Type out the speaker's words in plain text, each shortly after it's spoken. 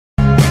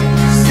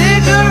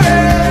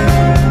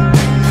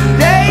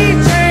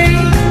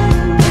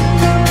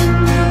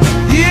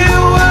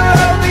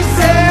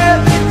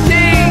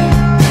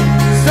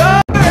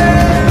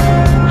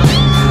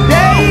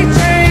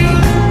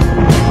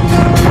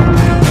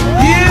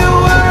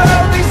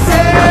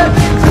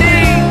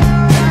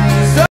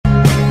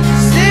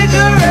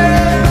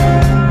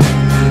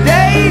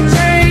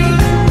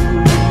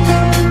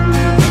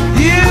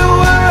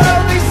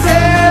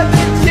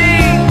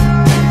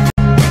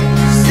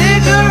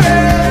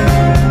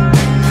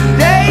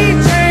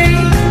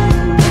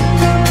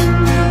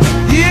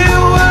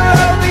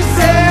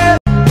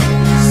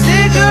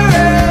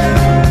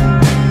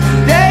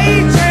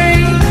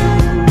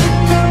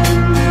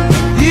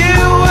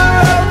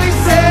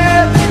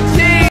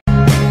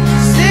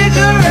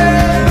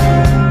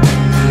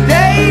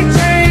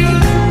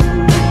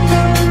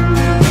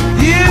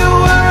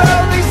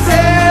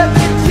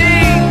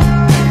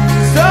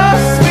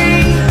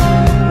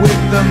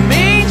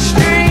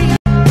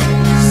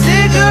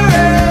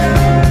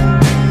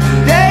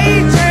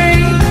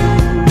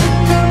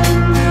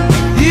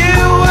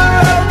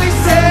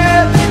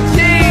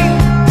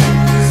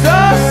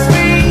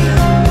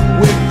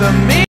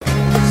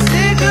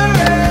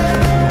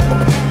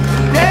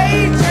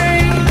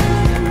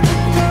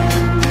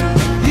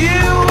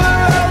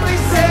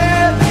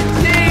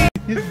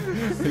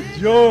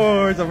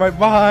right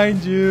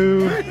behind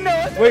you.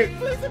 No, wait.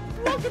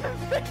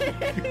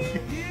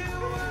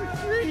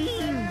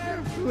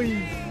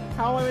 Please.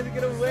 How am I going to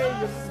get away?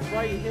 You're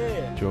right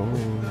here. George.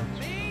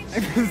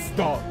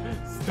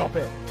 Stop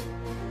it.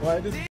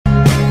 What? Just...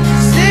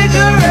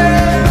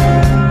 Cigarette,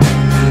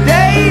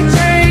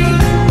 daydream.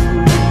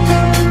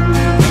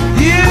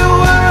 You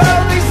were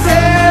only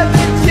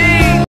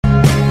 17.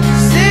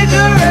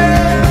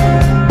 Cigarette,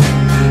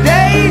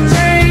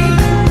 daydream.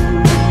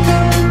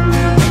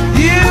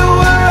 You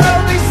were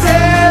only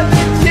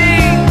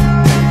 17.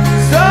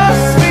 So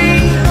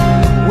sweet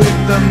with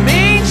the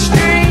mean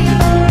streak.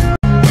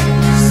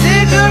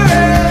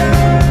 Cigarette,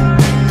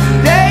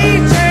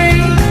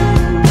 daydream.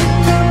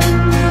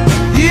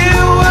 You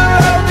were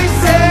only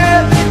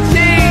 17.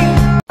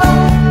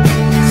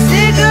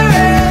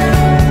 Cigarette,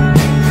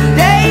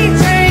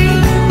 daydream.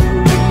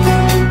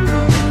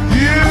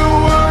 You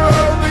were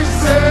only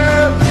 17.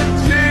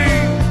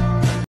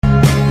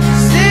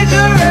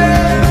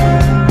 Cigarette,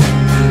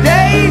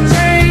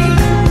 daydream.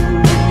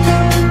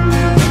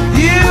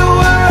 You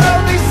were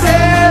only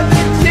 17.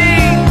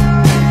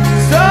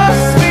 So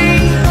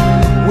sweet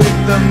with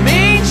the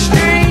mean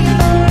streak.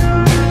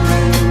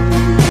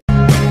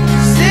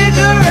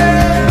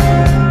 Cigarette,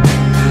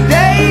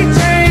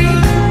 daydream.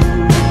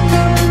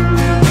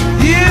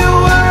 You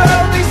were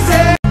only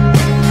 17.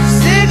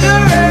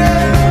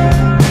 Cigarette,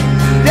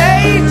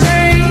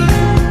 daydream.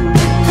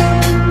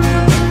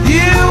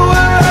 You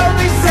were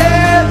only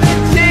 17.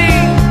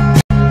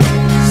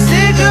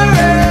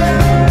 Cigarette,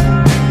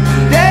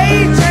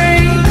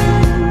 daydream.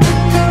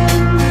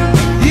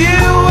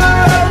 You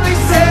were only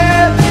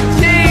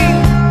 17.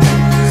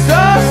 So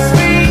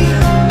sweet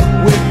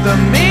with the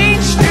mean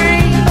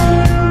streak.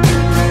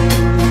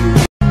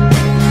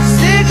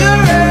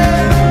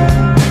 Cigarette,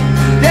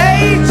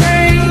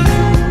 daydream.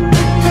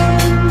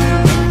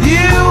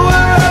 You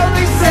were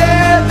only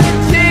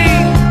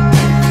 17.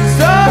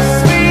 So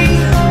sweet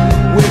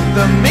with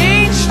the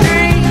mean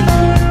streak.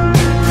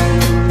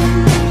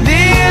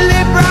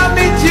 Nearly brought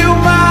me to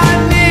my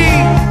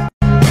knees.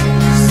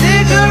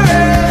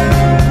 Cigarette,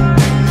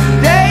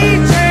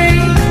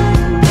 daydream.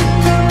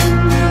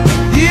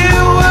 You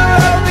were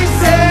only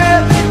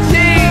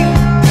 17.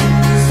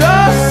 So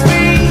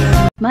sweet.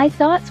 My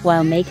thoughts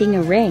while making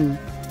a ring.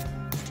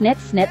 Snip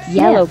snip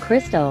yellow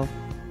crystal.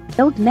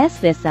 Don't mess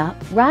this up.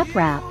 Wrap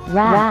wrap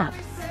wrap.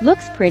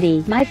 Looks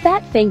pretty. My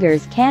fat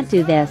fingers can't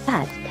do this.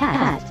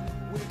 Cut.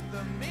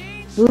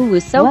 Ooh,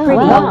 so pretty.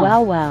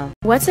 Wow.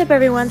 What's up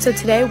everyone, so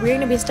today we're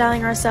going to be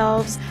styling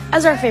ourselves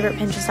as our favorite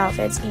Pinterest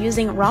outfits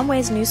using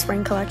Romway's new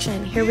spring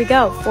collection. Here we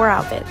go, 4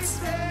 outfits.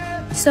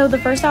 So the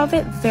first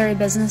outfit, very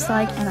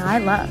businesslike and I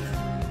love.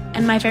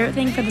 And my favorite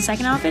thing for the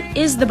second outfit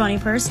is the bunny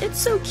purse, it's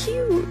so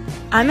cute.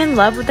 I'm in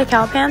love with the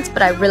cow pants,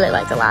 but I really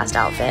like the last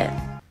outfit.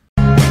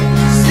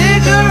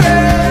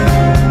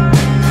 Cigarette,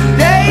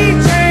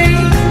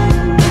 daydream.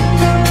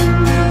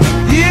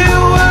 You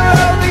were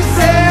only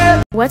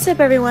 17. What's up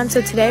everyone,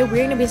 so today we're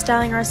going to be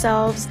styling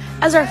ourselves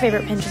as our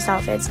favorite Pinterest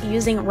outfits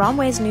using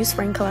Romway's new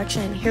spring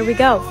collection. Here we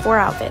go, 4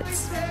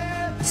 outfits.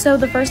 So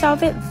the first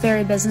outfit,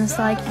 very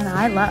businesslike and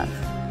I love.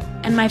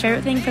 And my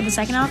favorite thing for the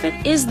second outfit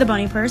is the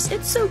bunny purse,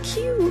 it's so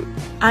cute.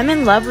 I'm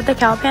in love with the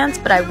cow pants,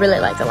 but I really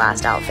like the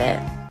last outfit.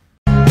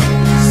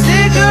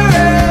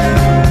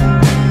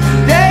 Cigarette,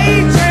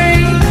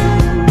 daydream.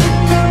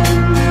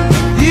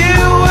 You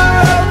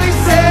were only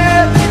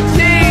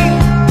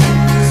 17.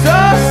 So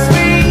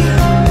sweet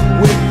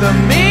with the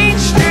mean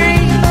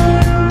streak.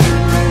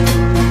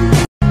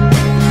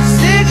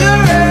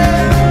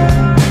 Cigarette,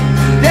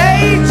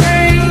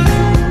 daydream.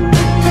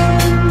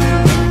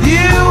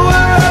 You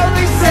were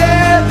only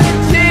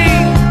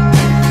 17.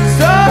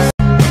 So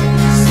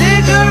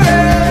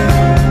cigarette,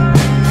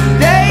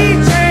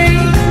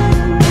 daydream.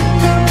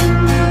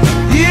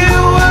 You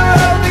were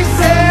only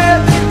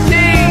 17.